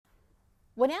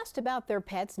When asked about their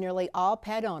pets, nearly all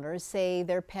pet owners say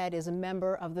their pet is a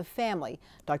member of the family.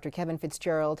 Dr. Kevin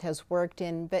Fitzgerald has worked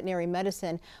in veterinary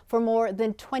medicine for more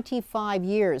than 25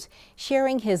 years,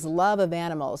 sharing his love of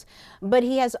animals. But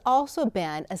he has also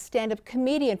been a stand-up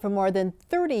comedian for more than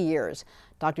 30 years.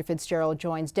 Dr. Fitzgerald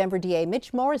joins Denver DA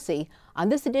Mitch Morrissey on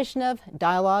this edition of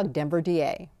Dialogue Denver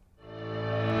DA.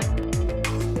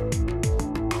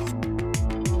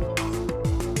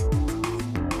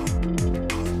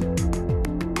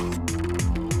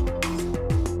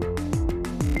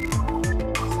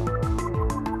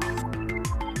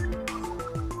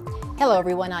 Hello,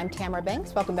 everyone. I'm Tamara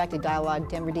Banks. Welcome back to Dialogue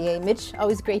Denver DA. Mitch,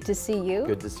 always great to see you.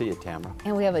 Good to see you, Tamara.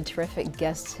 And we have a terrific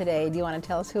guest today. Do you want to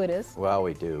tell us who it is? Well,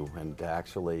 we do, and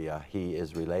actually he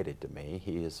is related to me.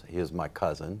 He is my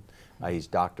cousin. He's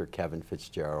Dr. Kevin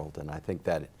Fitzgerald, and I think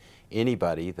that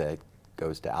anybody that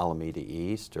goes to Alameda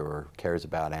East or cares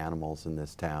about animals in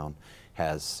this town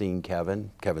has seen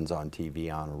Kevin. Kevin's on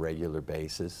TV on a regular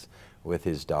basis with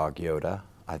his dog Yoda,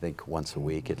 I think once a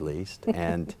week at least,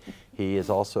 and he is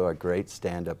also a great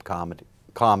stand-up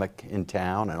comic in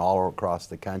town and all across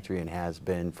the country and has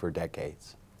been for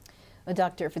decades. Well,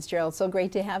 Dr. Fitzgerald, so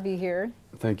great to have you here.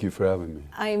 Thank you for having me.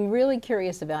 I'm really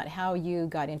curious about how you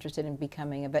got interested in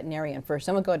becoming a veterinarian first.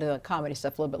 I'm going to go to the comedy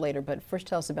stuff a little bit later, but first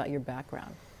tell us about your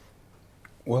background.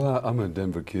 Well, I'm a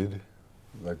Denver kid,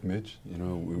 like Mitch. You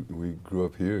know, we grew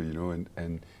up here, you know,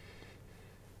 and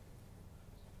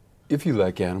if you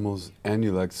like animals and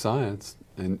you like science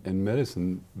and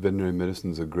medicine, veterinary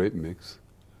medicine is a great mix.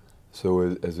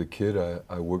 So as a kid,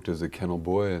 I worked as a kennel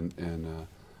boy, and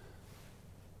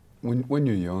when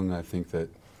you're young, I think that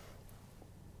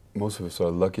most of us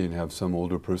are lucky and have some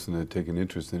older person that take an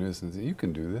interest in us and say, you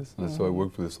can do this. And so I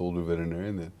worked for this older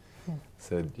veterinarian that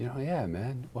said, you know, yeah,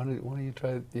 man, why don't you try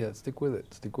it? Yeah, stick with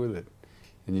it.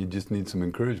 And you just need some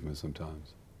encouragement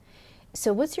sometimes.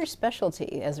 So what's your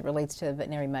specialty as it relates to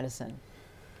veterinary medicine?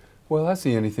 Well, I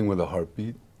see anything with a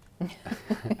heartbeat.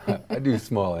 I do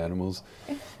small animals.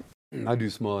 I do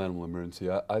small animal emergency.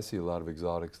 I see a lot of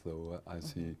exotics, though. I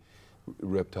see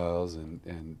reptiles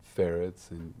and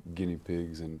ferrets and guinea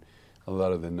pigs and a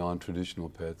lot of the non-traditional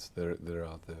pets that are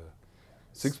out there.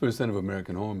 6% of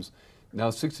American homes, now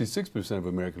 66% of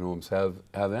American homes have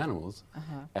animals,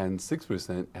 and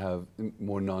 6% have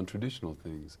more non-traditional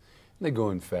things. And they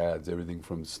go in fads, everything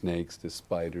from snakes to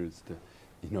spiders to,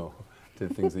 you know, to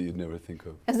things that you'd never think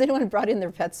of. Has anyone brought in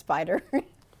their pet spider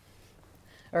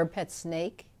or a pet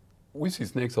snake? We see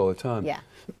snakes all the time. Yeah.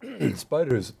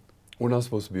 Spiders, we're not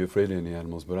supposed to be afraid of any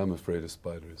animals, but I'm afraid of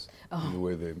spiders. Oh. And the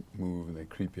way they move and they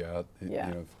creep you out. Yeah.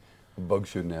 You know, a bug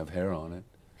shouldn't have hair on it.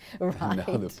 Right. And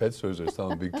now the pet stores are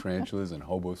selling big tarantulas and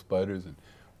hobo spiders and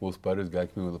wolf spiders. Guy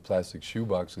came in with a plastic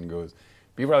shoebox and goes,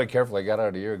 be really careful, I got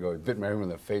out a year ago. He bit my in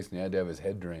the face and he had to have his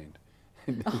head drained.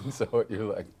 And so you're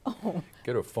like,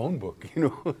 get a phone book, you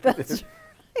know. That's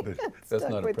But that's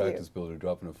not a practice builder,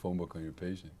 dropping a phone book on your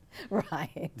patient.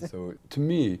 Right. So to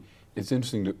me, it's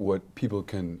interesting what people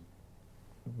can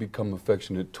become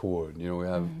affectionate toward, you know, we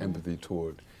have empathy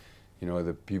toward, you know,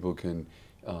 that people can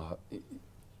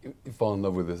fall in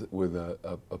love with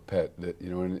a pet that, you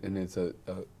know, and it's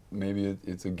maybe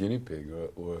it's a guinea pig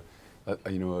or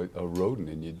you know, a rodent,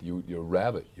 and you're a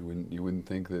rabbit. You wouldn't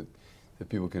think that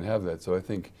people can have that. So I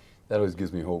think that always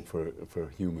gives me hope for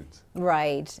humans.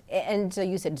 Right. And so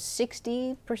you said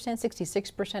 60%,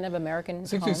 66% of American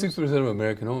homes? 66% of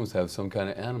American homes have some kind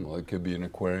of animal. It could be an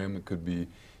aquarium. It could be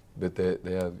that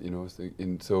they have, you know,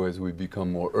 and so as we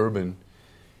become more urban,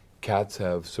 cats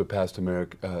have surpassed in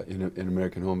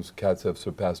American homes. Cats have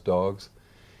surpassed dogs.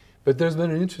 But there's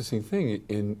been an interesting thing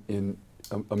in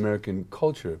American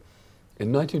culture.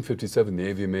 In 1957,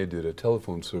 the AVMA did a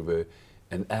telephone survey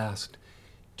and asked,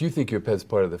 do you think your pet's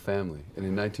part of the family? And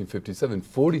in 1957,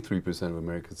 43% of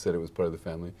Americans said it was part of the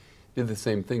family. Did the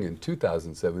same thing in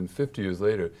 2007, 50 years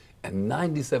later, and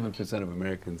 97% of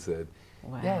Americans said,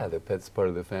 wow, yeah, the pet's part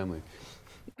of the family.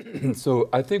 So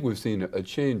I think we've seen a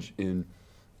change in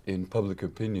public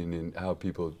opinion in how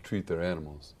people treat their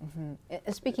animals.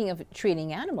 Speaking of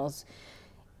treating animals,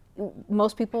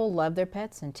 most people love their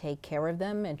pets and take care of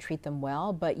them and treat them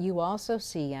well, but you also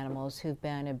see animals who've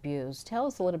been abused. Tell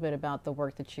us a little bit about the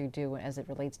work that you do as it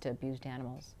relates to abused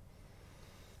animals.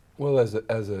 Well, as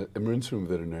an emergency room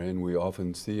veterinarian, we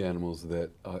often see animals that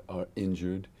are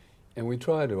injured, and we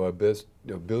try to our best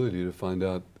ability to find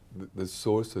out the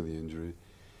source of the injury.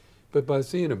 But by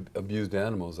seeing abused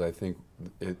animals, I think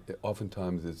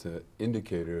oftentimes it's an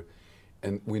indicator,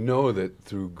 and we know that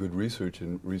through good research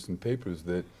and recent papers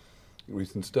that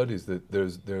recent studies that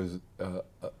there's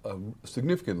a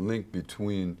significant link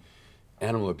between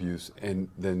animal abuse and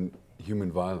then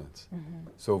human violence.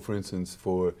 So, for instance,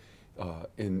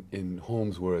 in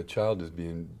homes where a child is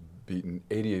being beaten,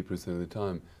 88% of the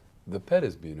time, the pet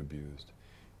is being abused.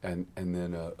 And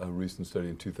then a recent study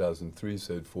in 2003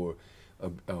 said for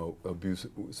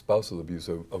spousal abuse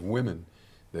of women,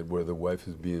 that where the wife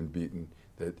is being beaten,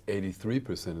 that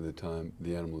 83% of the time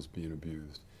the animal is being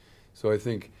abused. So I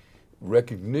think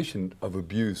recognition of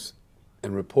abuse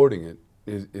and reporting it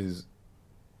is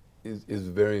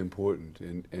very important,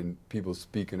 and people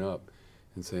speaking up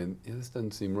and saying, yeah, this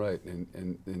doesn't seem right,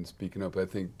 and speaking up. I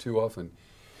think too often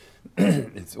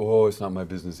it's not my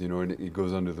business, and it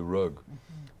goes under the rug.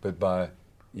 But by,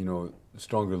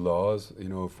 stronger laws,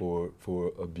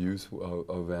 for abuse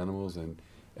of animals and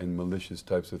malicious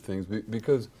types of things,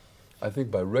 because I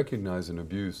think by recognizing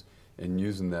abuse and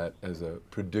using that as a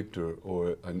predictor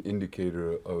or an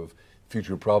indicator of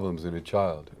future problems in a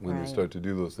child when they start to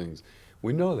do those things,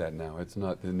 we know that now. It's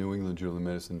not the New England Journal of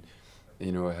Medicine,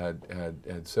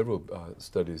 had several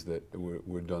studies that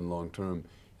were done long term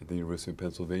at the University of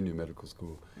Pennsylvania Medical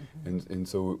School, and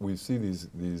so we see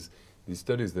these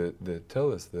studies that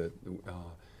tell us that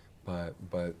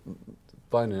by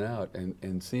finding out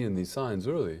and seeing these signs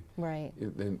early,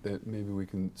 that maybe we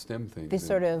can stem things. They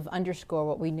sort of underscore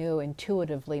what we knew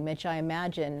intuitively. Mitch, I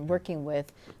imagine working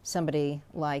with somebody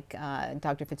like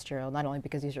Dr. Fitzgerald, not only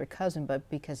because he's your cousin, but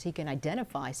because he can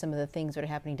identify some of the things that are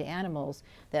happening to animals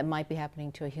that might be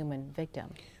happening to a human victim.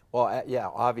 Well, yeah,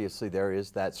 obviously there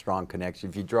is that strong connection.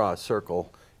 If you draw a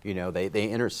circle, they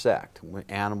intersect.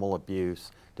 Animal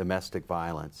abuse, domestic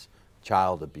violence,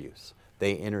 child abuse,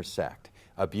 they intersect.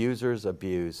 Abusers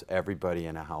abuse everybody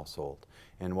in a household.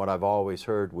 And what I've always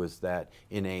heard was that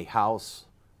in a house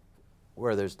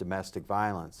where there's domestic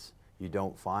violence, you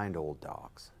don't find old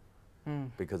dogs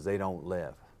because they don't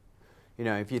live.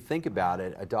 If you think about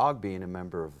it, a dog being a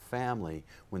member of a family,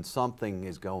 when something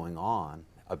is going on,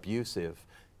 abusive,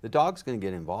 the dog's going to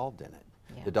get involved in it.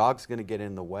 Yeah. The dog's going to get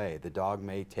in the way. The dog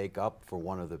may take up for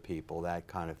one of the people, that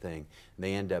kind of thing. And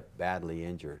they end up badly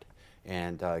injured.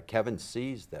 And Kevin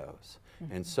sees those.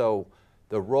 And so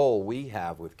the role we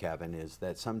have with Kevin is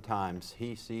that sometimes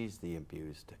he sees the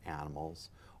abused animals.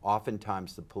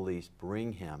 Oftentimes the police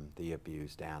bring him the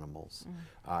abused animals.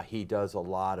 He does a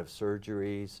lot of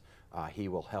surgeries. He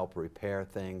will help repair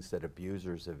things that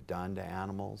abusers have done to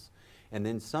animals. And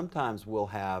then sometimes we'll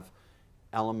have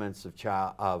elements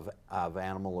of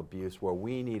animal abuse where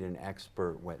we need an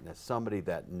expert witness, somebody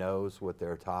that knows what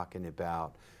they're talking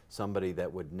about, somebody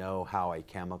that would know how a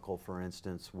chemical, for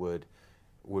instance, would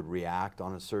react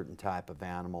on a certain type of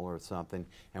animal or something.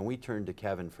 And we turn to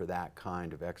Kevin for that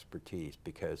kind of expertise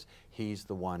because he's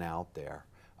the one out there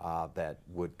that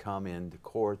would come into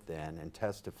court then and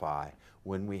testify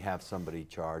when we have somebody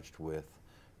charged with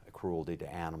cruelty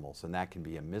to animals. And that can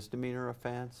be a misdemeanor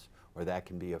offense, or that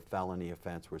can be a felony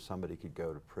offense where somebody could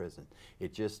go to prison.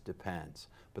 It just depends.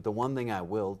 But the one thing I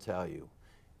will tell you,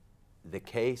 the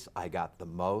case I got the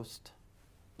most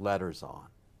letters on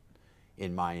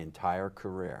in my entire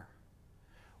career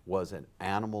was an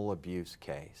animal abuse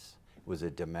case. It was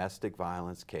a domestic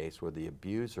violence case where the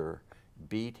abuser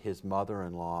beat his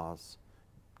mother-in-law's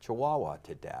Chihuahua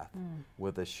to death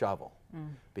with a shovel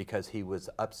because he was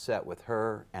upset with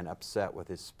her and upset with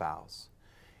his spouse.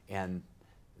 And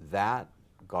that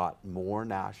got more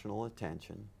national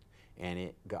attention,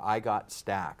 and I got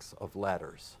stacks of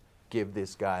letters. Give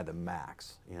this guy the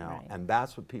max, and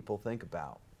that's what people think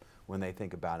about when they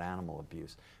think about animal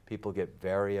abuse. People get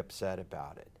very upset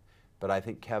about it. But I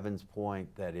think Kevin's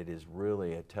point that it is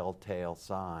really a telltale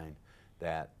sign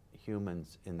that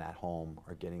humans in that home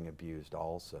are getting abused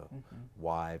also,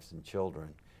 wives and children.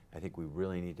 I think we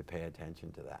really need to pay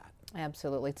attention to that.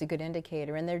 Absolutely. It's a good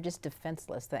indicator. And they're just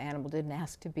defenseless. The animal didn't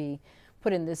ask to be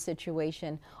put in this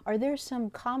situation. Are there some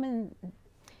common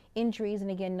injuries,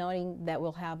 and again, knowing that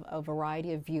we'll have a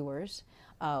variety of viewers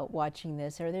watching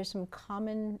this, are there some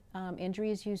common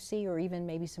injuries you see, or even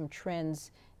maybe some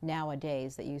trends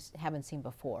nowadays that you haven't seen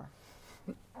before?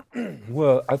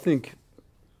 Well, I think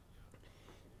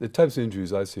the types of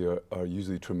injuries I see are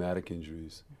usually traumatic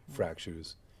injuries,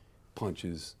 fractures,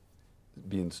 punches,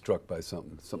 being struck by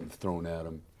something thrown at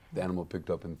them, the animal picked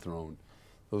up and thrown.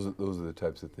 Those are the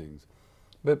types of things.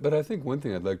 But I think one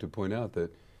thing I'd like to point out, that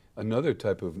another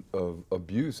type of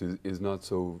abuse is not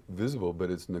so visible, but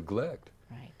it's neglect.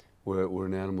 Right. Where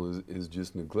an animal is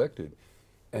just neglected.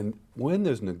 And when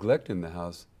there's neglect in the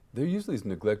house, there usually is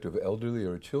neglect of elderly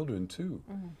or children too.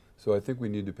 So I think we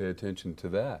need to pay attention to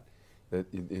that. That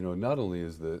not only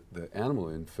is the animal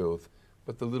in filth,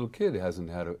 but the little kid hasn't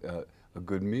had a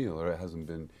good meal, or hasn't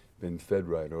been fed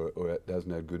right, or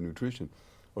hasn't had good nutrition.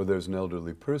 Or there's an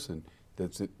elderly person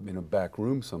that's in a back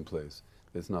room someplace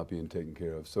that's not being taken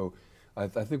care of. So I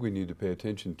think we need to pay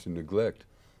attention to neglect.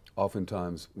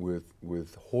 Oftentimes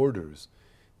with hoarders,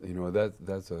 you know,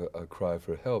 that's a cry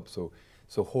for help. So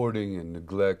hoarding and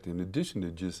neglect, in addition to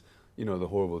just, you know, the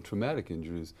horrible traumatic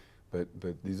injuries, but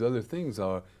these other things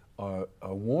are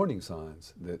warning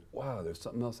signs that, wow, there's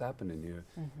something else happening here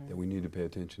that we need to pay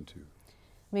attention to.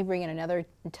 Let me bring in another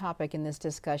topic in this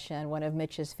discussion, one of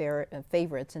Mitch's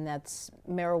favorites, and that's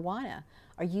marijuana.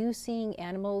 Are you seeing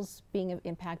animals being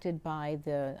impacted by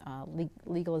the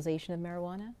legalization of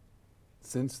marijuana?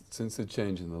 Since the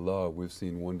change in the law, we've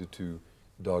seen 1 to 2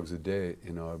 dogs a day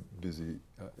in our busy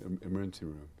emergency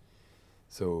room.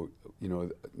 So, you know,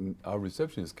 our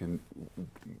receptionists can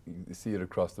see it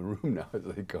across the room now as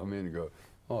they come in and go,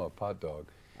 oh, a pot dog.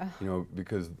 You know,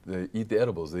 because they eat the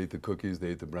edibles, they eat the cookies,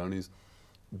 they eat the brownies.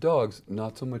 Dogs,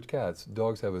 not so much cats.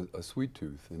 Dogs have a sweet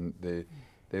tooth, and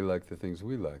they like the things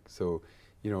we like. So,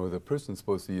 you know, the person's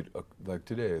supposed to eat, like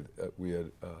today, we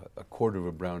had a quarter of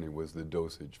a brownie was the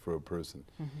dosage for a person.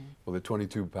 Well, the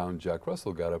 22-pound Jack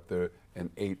Russell got up there and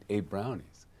ate 8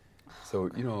 brownies. So,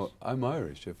 you know, I'm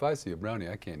Irish. If I see a brownie,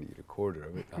 I can't eat a quarter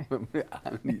of it.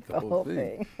 I eat the whole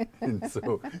thing. And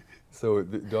so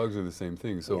the dogs are the same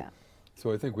thing. So,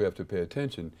 so I think we have to pay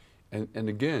attention. And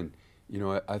again, you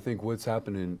know, I think what's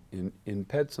happening in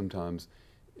pets sometimes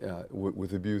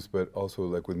with abuse, but also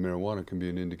like with marijuana, can be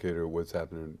an indicator of what's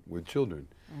happening with children.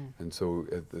 And so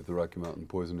at the Rocky Mountain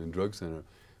Poison and Drug Center,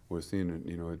 we're seeing,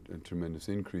 you know, a tremendous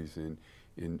increase in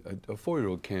a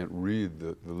 4-year-old can't read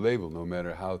the label, no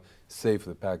matter how safe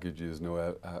the package is,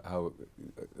 how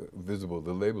visible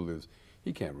the label is.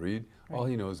 He can't read. Right. All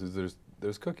he knows is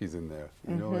there's cookies in there,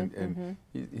 you know, and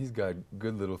he's got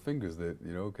good little fingers that,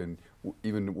 you know, can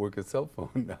even work a cell phone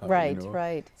now. Right, you know?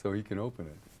 right. So he can open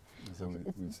it. So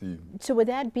we see. So would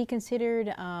that be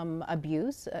considered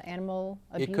abuse, animal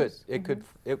abuse? It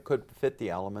could fit the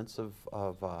elements of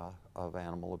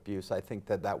animal abuse. I think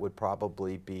that would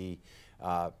probably be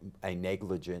a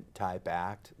negligent type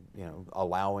act. You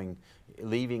know,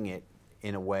 leaving it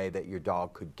in a way that your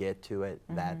dog could get to it,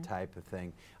 that type of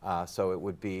thing. So it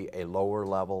would be a lower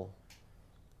level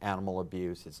animal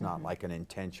abuse. It's not like an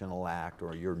intentional act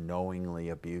or you're knowingly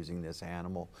abusing this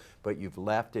animal, but you've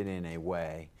left it in a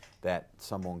way that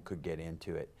someone could get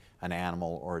into it, an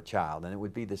animal or a child. And it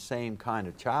would be the same kind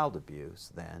of child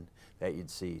abuse then that you'd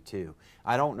see too.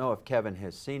 I don't know if Kevin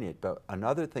has seen it, but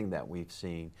another thing that we've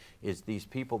seen is these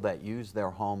people that use their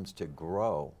homes to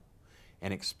grow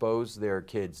and expose their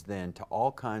kids then to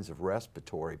all kinds of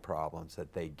respiratory problems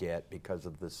that they get because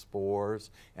of the spores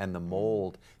and the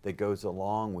mold that goes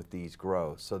along with these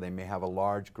growths. So they may have a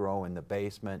large grow in the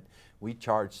basement. We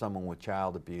charged someone with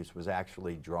child abuse was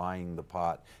actually drying the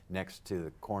pot next to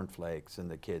the cornflakes and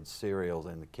the kids' cereals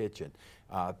in the kitchen.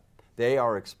 They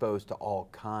are exposed to all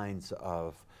kinds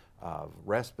of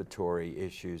respiratory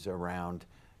issues around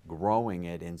growing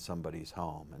it in somebody's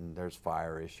home, and there's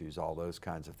fire issues, all those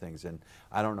kinds of things. And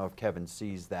I don't know if Kevin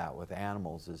sees that with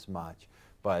animals as much,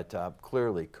 but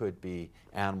clearly could be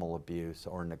animal abuse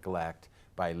or neglect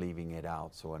by leaving it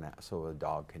out so a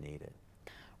dog can eat it.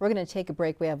 We're going to take a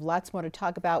break. We have lots more to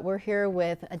talk about. We're here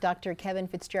with Dr. Kevin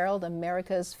Fitzgerald,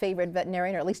 America's favorite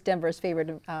veterinarian, or at least Denver's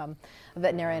favorite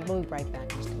veterinarian. We'll be right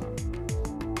back in just a moment.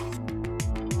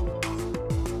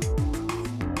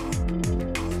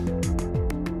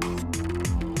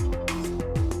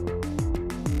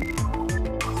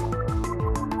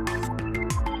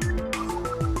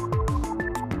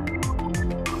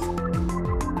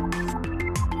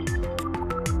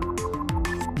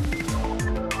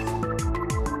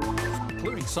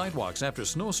 Sidewalks after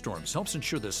snowstorms helps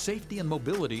ensure the safety and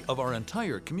mobility of our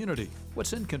entire community.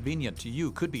 What's inconvenient to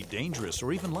you could be dangerous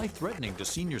or even life-threatening to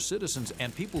senior citizens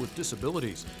and people with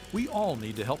disabilities. We all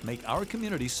need to help make our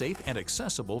community safe and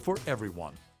accessible for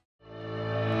everyone.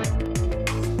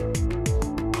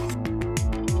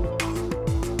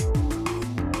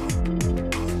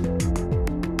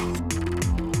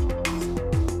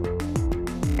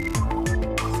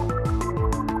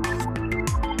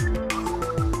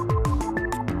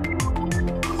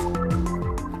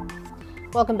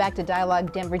 Welcome back to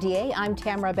Dialogue Denver DA. I'm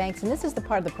Tamara Banks, and this is the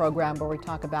part of the program where we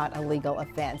talk about a legal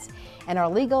offense. And our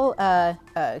legal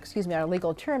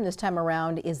term this time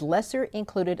around is lesser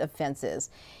included offenses.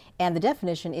 And the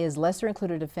definition is lesser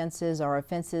included offenses are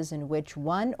offenses in which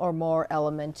one or more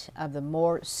element of the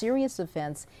more serious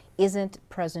offense isn't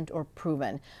present or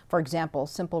proven. For example,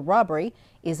 simple robbery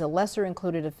is a lesser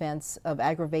included offense of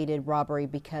aggravated robbery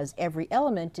because every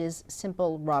element is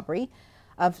simple robbery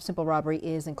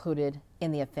is included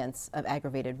in the offense of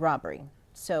aggravated robbery.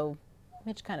 So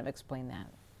Mitch kind of explained that.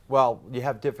 Well, you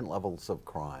have different levels of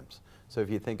crimes. So if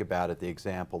you think about it, the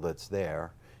example that's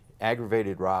there,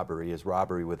 aggravated robbery is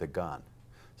robbery with a gun.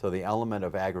 So the element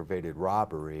of aggravated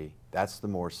robbery, that's the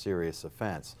more serious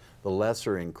offense. The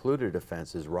lesser included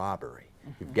offense is robbery.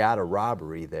 You've got a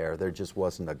robbery there just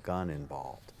wasn't a gun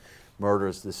involved. Murder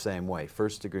is the same way.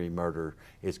 First degree murder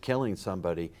is killing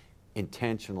somebody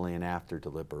intentionally and after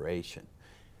deliberation.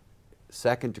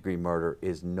 Second degree murder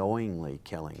is knowingly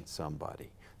killing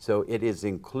somebody. So it is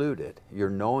included. You're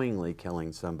knowingly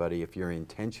killing somebody if you're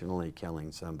intentionally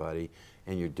killing somebody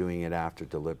and you're doing it after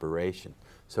deliberation.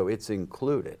 So it's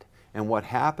included. And what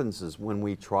happens is when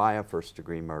we try a first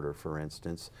degree murder, for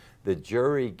instance, the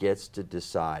jury gets to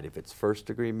decide if it's first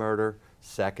degree murder,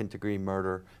 second degree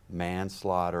murder,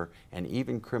 manslaughter, and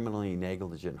even criminally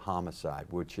negligent homicide,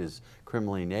 which is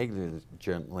criminally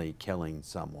negligently killing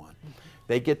someone.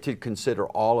 They get to consider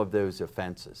all of those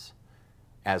offenses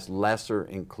as lesser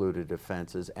included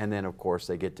offenses, and then of course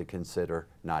they get to consider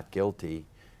not guilty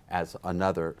as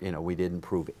another, we didn't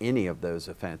prove any of those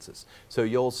offenses. So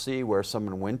you'll see where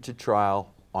someone went to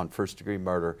trial on first degree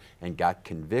murder and got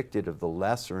convicted of the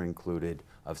lesser included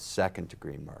of second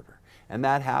degree murder. And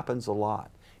that happens a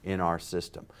lot in our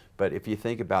system. But if you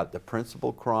think about the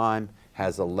principal crime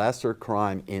has a lesser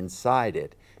crime inside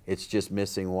it, it's just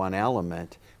missing one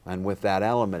element, and with that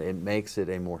element it makes it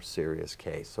a more serious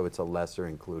case. So it's a lesser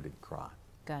included crime.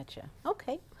 Gotcha.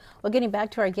 Okay. Well, getting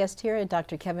back to our guest here,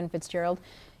 Dr. Kevin Fitzgerald,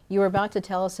 you were about to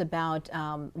tell us about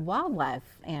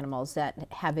wildlife animals that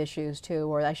have issues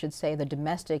too, or I should say the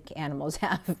domestic animals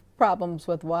have problems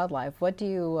with wildlife. What do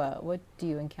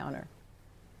you encounter?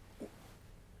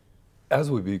 As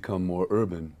we become more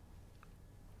urban,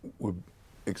 we're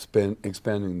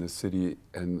expanding the city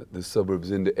and the suburbs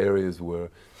into areas where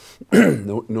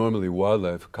normally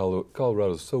wildlife,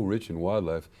 Colorado is so rich in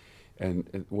wildlife,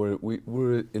 and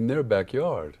we're in their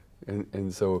backyard.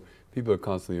 And so people are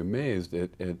constantly amazed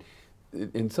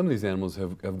and some of these animals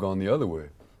have gone the other way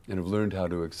and have learned how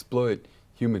to exploit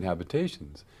human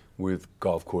habitations with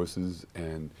golf courses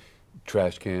and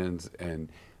trash cans and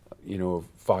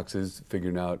foxes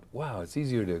figuring out, wow, it's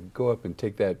easier to go up and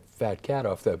take that fat cat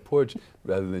off that porch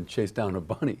rather than chase down a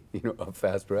bunny, a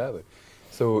fast rabbit.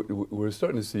 So we're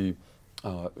starting to see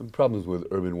problems with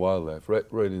urban wildlife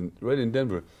right in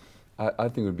Denver. I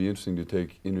think it would be interesting to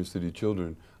take inner city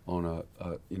children on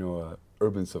a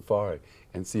urban safari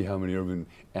and see how many urban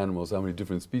animals, how many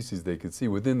different species they could see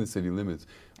within the city limits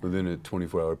within a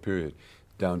 24-hour period.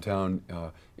 Downtown,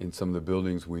 in some of the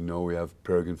buildings, we know we have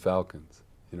peregrine falcons.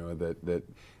 That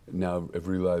now have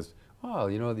realized, oh,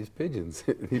 these pigeons,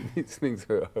 these things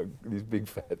these big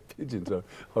fat pigeons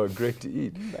are great to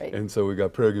eat. Right. And so we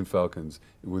got peregrine falcons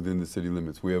within the city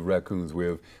limits. We have raccoons, we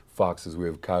have foxes, we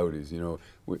have coyotes,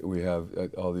 we have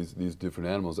all these different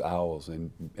animals, owls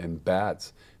and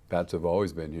bats. Bats have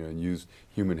always been here and used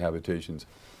human habitations.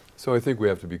 So I think we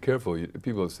have to be careful.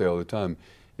 People say all the time,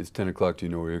 it's 10 o'clock, do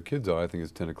you know where your kids are? I think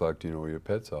it's 10 o'clock, do you know where your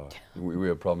pets are? We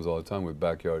have problems all the time with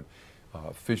backyard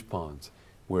fish ponds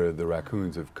where the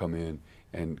raccoons have come in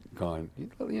and gone,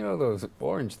 those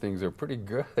orange things are pretty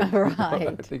good. Right.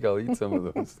 I think I'll eat some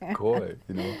of those koi,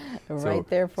 Right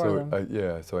there for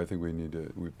them. So I think we need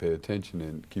to pay attention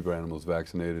and keep our animals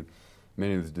vaccinated.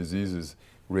 Many of the diseases,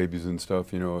 rabies and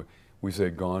stuff, we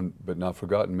say gone but not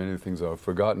forgotten. Many of the things are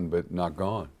forgotten but not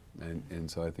gone. And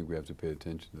so I think we have to pay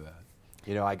attention to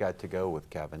that. I got to go with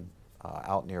Kevin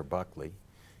out near Buckley.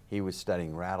 He was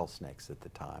studying rattlesnakes at the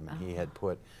time, and he had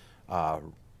put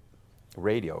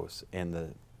radios in the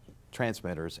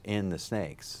transmitters in the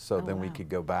snakes, so then we could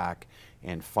go back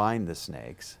and find the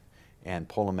snakes and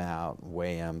pull them out,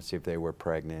 weigh them, see if they were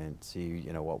pregnant, see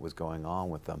what was going on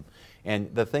with them.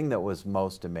 And the thing that was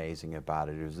most amazing about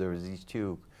it is there was these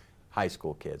two high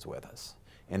school kids with us,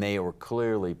 and they were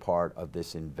clearly part of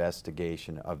this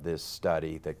investigation of this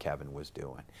study that Kevin was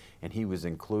doing, and he was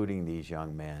including these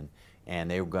young men.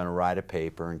 And they were going to write a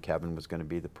paper, and Kevin was going to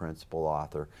be the principal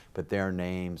author, but their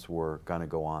names were going to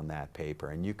go on that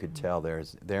paper. And you could tell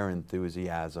their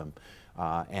enthusiasm,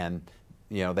 and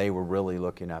they were really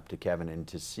looking up to Kevin, and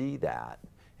to see that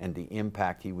and the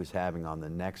impact he was having on the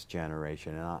next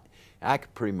generation. And I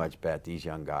could pretty much bet these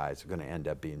young guys are going to end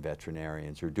up being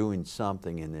veterinarians or doing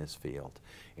something in this field.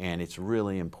 And it's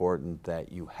really important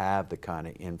that you have the kind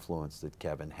of influence that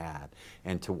Kevin had.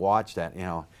 And to watch that,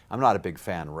 I'm not a big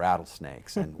fan of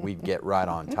rattlesnakes, and we'd get right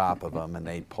on top of them and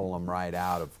they'd pull them right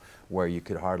out of where you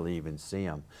could hardly even see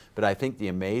them. But I think the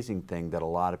amazing thing that a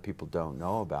lot of people don't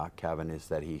know about Kevin is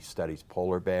that he studies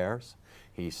polar bears,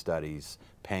 he studies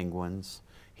penguins,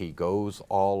 he goes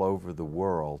all over the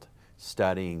world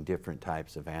studying different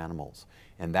types of animals.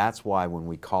 And that's why when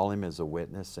we call him as a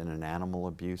witness in an animal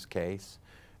abuse case,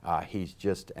 he's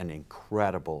just an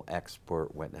incredible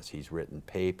expert witness. He's written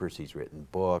papers, he's written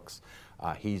books,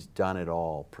 he's done it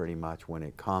all pretty much when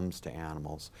it comes to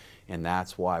animals. And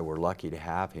that's why we're lucky to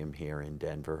have him here in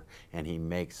Denver, and he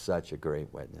makes such a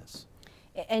great witness.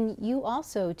 And you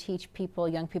also teach people,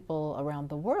 young people around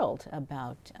the world,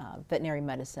 about veterinary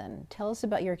medicine. Tell us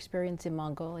about your experience in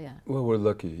Mongolia. Well, we're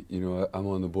lucky. You know, I'm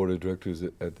on the board of directors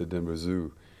at the Denver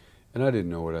Zoo, and I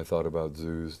didn't know what I thought about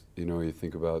zoos. You know, you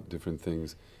think about different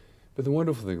things. But the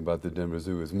wonderful thing about the Denver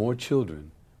Zoo is more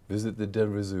children visit the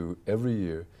Denver Zoo every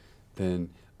year than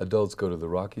adults go to the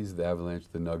Rockies, the Avalanche,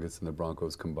 the Nuggets, and the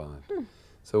Broncos combined.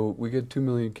 So we get 2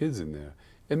 million kids in there.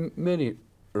 And many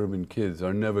urban kids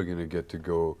are never going to get to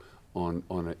go on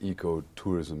an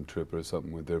eco-tourism trip or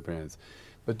something with their parents.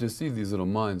 But to see these little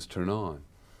minds turn on.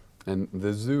 And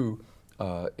the zoo,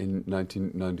 in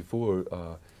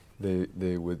 1994,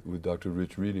 they with Dr.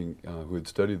 Rich Reading, who had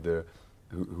studied there,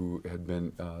 who had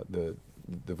been the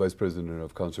vice president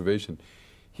of conservation,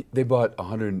 they bought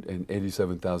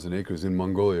 187,000 acres in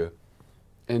Mongolia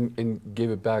and gave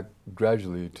it back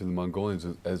gradually to the Mongolians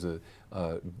as a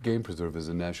game preserve, as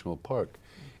a national park.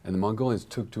 And the Mongolians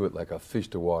took to it like a fish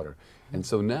to water. And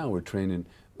so now we're training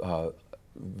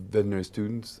veterinary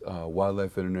students,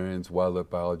 wildlife veterinarians, wildlife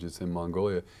biologists in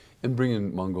Mongolia, and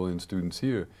bringing Mongolian students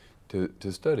here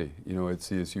to study, you know, at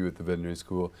CSU, at the veterinary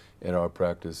school, at our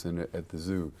practice, and at the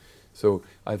zoo. So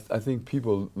I think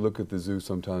people look at the zoo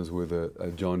sometimes with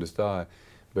a jaundiced eye,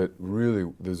 but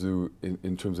really the zoo,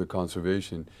 in terms of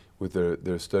conservation, with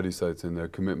their study sites and their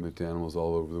commitment to animals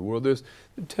all over the world. There's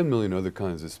 10 million other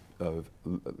kinds of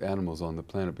animals on the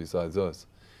planet besides us.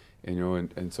 And, you know,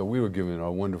 and so we were given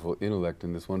our wonderful intellect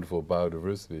and this wonderful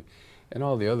biodiversity, and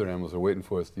all the other animals are waiting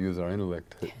for us to use our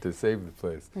intellect to save the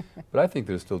place. But I think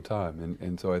there's still time,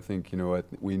 and so I think, you know,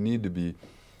 we need to be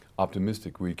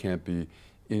optimistic. We can't be,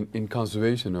 in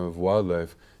conservation of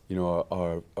wildlife, you know,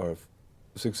 our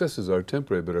successes are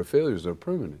temporary, but our failures are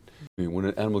permanent. I mean, when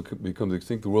an animal becomes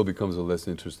extinct, the world becomes a less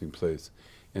interesting place.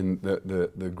 And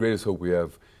the greatest hope we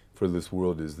have for this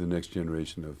world is the next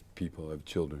generation of people, of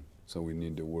children. So we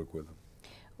need to work with them.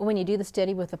 When you do the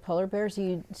study with the polar bears, are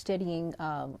you studying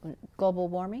global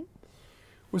warming?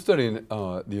 We're studying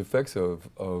the effects of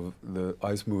the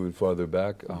ice moving farther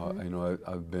back. You know,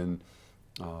 I've been,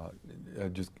 I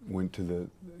just went to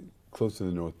close to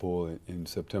the North Pole in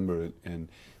September and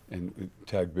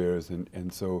tagged bears,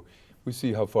 and so we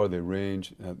see how far they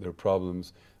range, their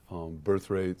problems, birth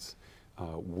rates,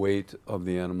 weight of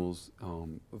the animals,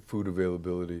 food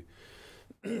availability.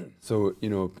 So, you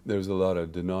know, there's a lot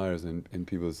of deniers and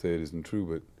people that say it isn't true,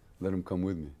 but let them come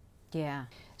with me. Yeah.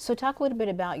 So talk a little bit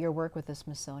about your work with the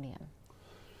Smithsonian.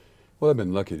 Well, I've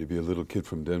been lucky to be a little kid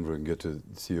from Denver and get to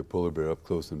see a polar bear up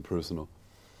close and personal,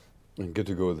 and get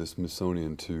to go to the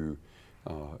Smithsonian to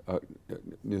you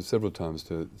know, several times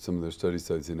to some of their study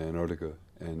sites in Antarctica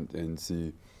and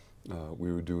see,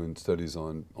 we were doing studies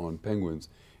on penguins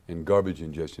and garbage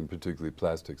ingestion, particularly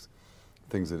plastics,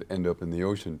 things that end up in the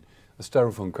ocean. A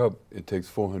styrofoam cup, it takes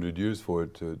 400 years for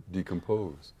it to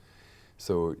decompose.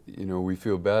 So, you know, we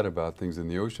feel bad about things in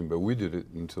the ocean, but we did it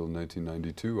until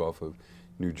 1992 off of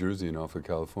New Jersey and off of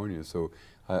California. So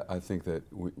I think that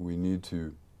we need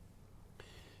to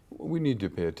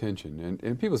pay attention.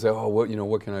 And people say, oh, what, you know,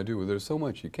 what can I do? Well, there's so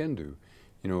much you can do.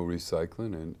 You know,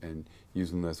 recycling and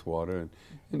using less water.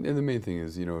 And the main thing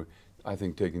is, you know, I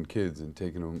think taking kids and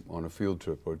taking them on a field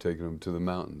trip, or taking them to the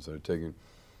mountains, or taking,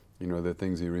 you know, the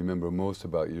things you remember most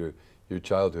about your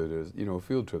childhood is, you know,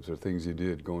 field trips are things you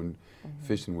did, going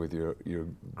fishing with your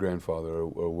grandfather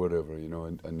or whatever, you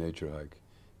know, a nature hike,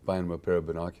 buying them a pair of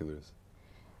binoculars.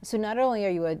 So not only are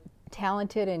you a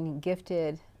talented and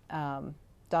gifted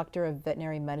doctor of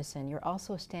veterinary medicine, you're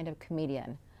also a stand-up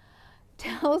comedian.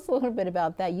 Tell us a little bit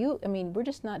about that. I mean, we're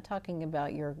just not talking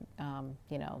about your,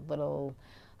 you know, little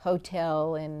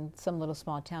hotel in some little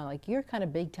small town. Like, you're kind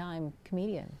of big-time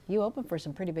comedian. You open for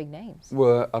some pretty big names.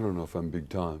 Well, I don't know if I'm big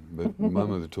time, but my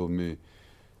mother told me,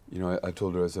 you know, I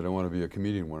told her, I said, I want to be a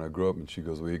comedian when I grow up, and she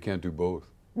goes, well, you can't do both.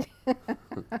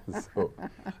 So,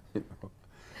 you know.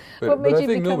 But I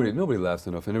think nobody laughs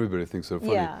enough, and everybody thinks they're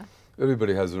funny. Yeah.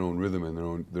 Everybody has their own rhythm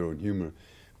and their own humor.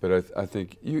 But I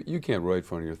think you can't write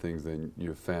funnier things than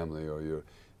your family or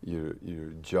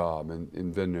your job, and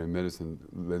in veterinary medicine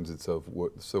lends itself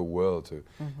so well to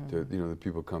you know, the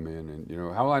people come in and, you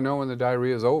know, how will I know when the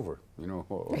diarrhea is over? You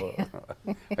know,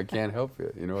 I can't help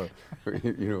it. You know,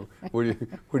 you know, what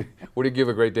do you give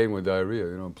a Great Dane with diarrhea?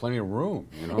 You know, plenty of room.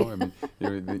 You know, I mean,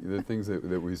 you know, the things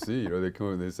that we see. You know, they come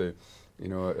in and they say,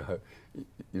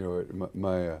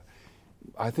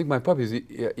 I think my puppy's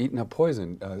eating a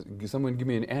poison. Someone give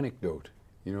me an anecdote,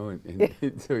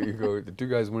 and so you go, the two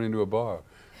guys went into a bar.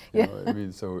 You know, I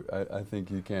mean, so I think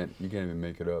you can't even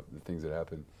make it up, the things that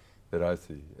happen that I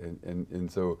see.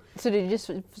 And so. So did you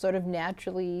just sort of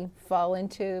naturally fall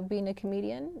into being a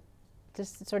comedian?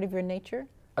 Just sort of your nature?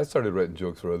 I started writing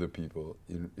jokes for other people,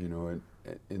 and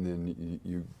then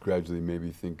you gradually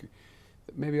maybe think,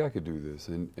 maybe I could do this,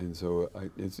 and so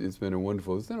it's been a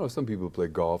wonderful. Some people play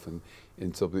golf,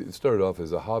 and so it started off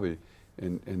as a hobby,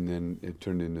 and then it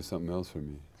turned into something else for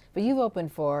me. But you've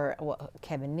opened for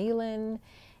Kevin Nealon,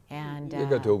 and I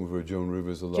got to open for Joan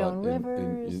Rivers a lot. Joan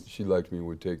Rivers. And she liked me and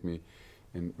would take me,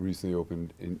 and recently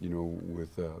opened,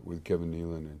 with Kevin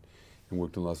Nealon, and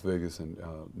worked in Las Vegas, and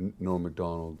Norm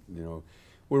Macdonald.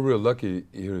 We're real lucky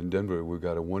here in Denver. We've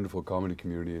got a wonderful comedy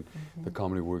community, and the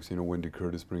comedy works. Wendy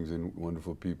Curtis brings in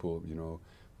wonderful people.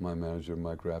 My manager,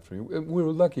 Mike Raftery. And we're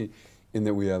lucky in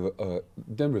that we have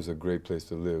Denver's a great place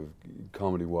to live,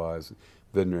 comedy-wise,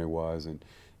 veterinary-wise. And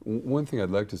one thing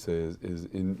I'd like to say is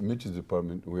in Mitch's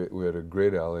department, we had a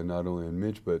great ally, not only in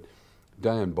Mitch, but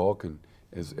Diane Balkan,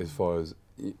 as far as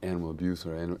animal abuse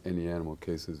or any animal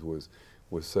cases, was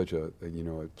such a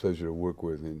pleasure to work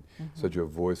with, and such a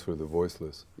voice for the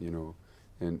voiceless,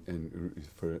 and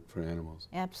for animals.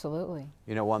 Absolutely.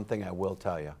 One thing I will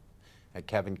tell you,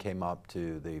 Kevin came up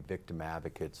to the Victim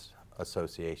Advocates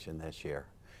Association this year,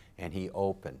 and he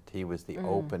was the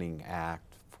opening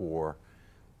act for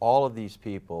all of these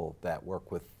people that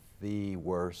work with the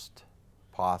worst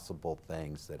possible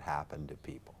things that happen to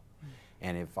people.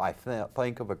 And if I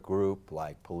think of a group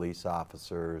like police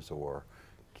officers or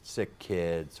sick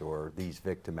kids or these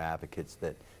victim advocates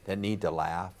that need to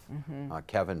laugh,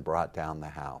 Kevin brought down the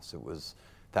house. It was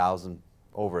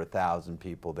over 1,000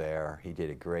 people there. He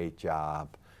did a great job.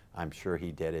 I'm sure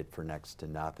he did it for next to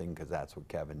nothing, because that's what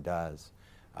Kevin does.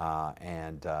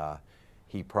 And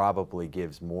he probably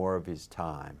gives more of his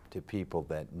time to people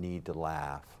that need to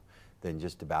laugh than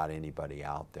just about anybody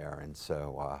out there. And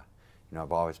so,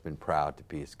 I've always been proud to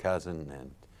be his cousin,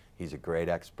 and he's a great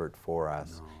expert for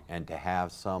us. And to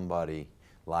have somebody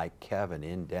like Kevin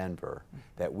in Denver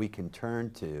that we can turn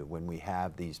to when we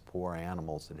have these poor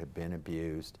animals that have been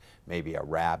abused, maybe a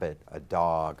rabbit, a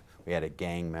dog. We had a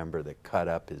gang member that cut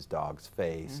up his dog's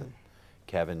face, and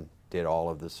Kevin did all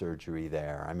of the surgery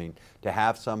there. I mean, to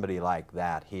have somebody like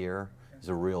that here is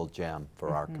a real gem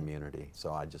for our community.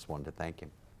 So I just wanted to thank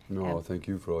him. No, thank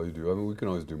you for all you do. I mean, we can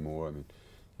always do more. I mean,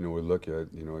 we're lucky. I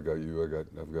got you.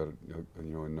 I've got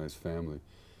a nice family,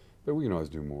 but we can always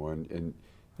do more. And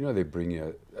they bring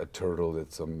you a turtle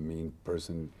that some mean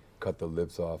person cut the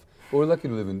lips off. But we're lucky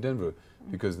to live in Denver,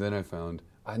 because then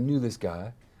I knew this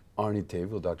guy, Arnie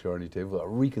Tavel, Dr. Arnie Tavel, a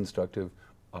reconstructive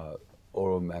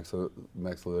oral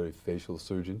maxillary facial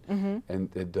surgeon, and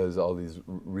it does all these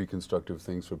reconstructive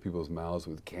things for people's mouths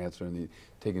with cancer, and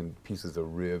taking pieces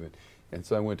of rib. And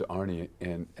so I went to Arnie,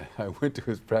 and I went to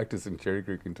his practice in Cherry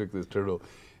Creek and took this turtle,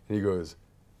 and he goes,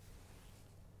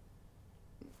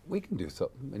 "We can do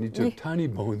something." And he took tiny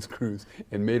bone screws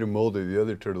and made a mold of the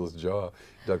other turtle's jaw,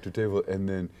 Dr. Tavel,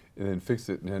 and then fixed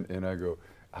it. And I go,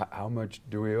 "How much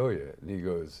do we owe you?" And he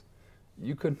goes,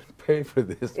 "You couldn't pay for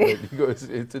this." But he goes,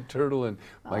 "It's a turtle, and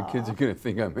my kids are going to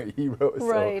think I'm a hero."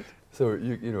 Right. So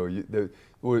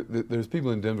there's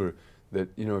people in Denver that,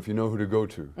 if you know who to go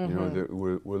to,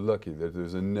 we're lucky that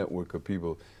there's a network of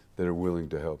people that are willing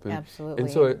to help. And, Absolutely.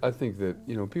 And so I think that,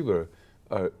 people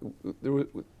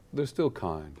they're still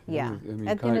kind. Yeah. I mean,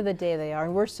 At the end of the day, they are.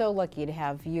 And we're so lucky to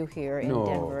have you here in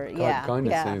Denver.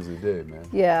 Kindness saves the day, man.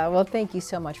 Yeah. Well, thank you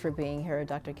so much for being here,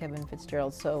 Dr. Kevin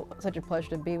Fitzgerald. Such a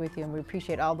pleasure to be with you, and we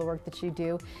appreciate all the work that you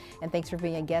do. And thanks for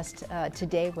being a guest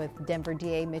today with Denver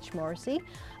DA Mitch Morrissey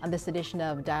on this edition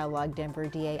of Dialogue Denver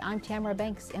DA. I'm Tamara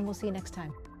Banks, and we'll see you next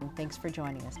time. And thanks for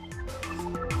joining us.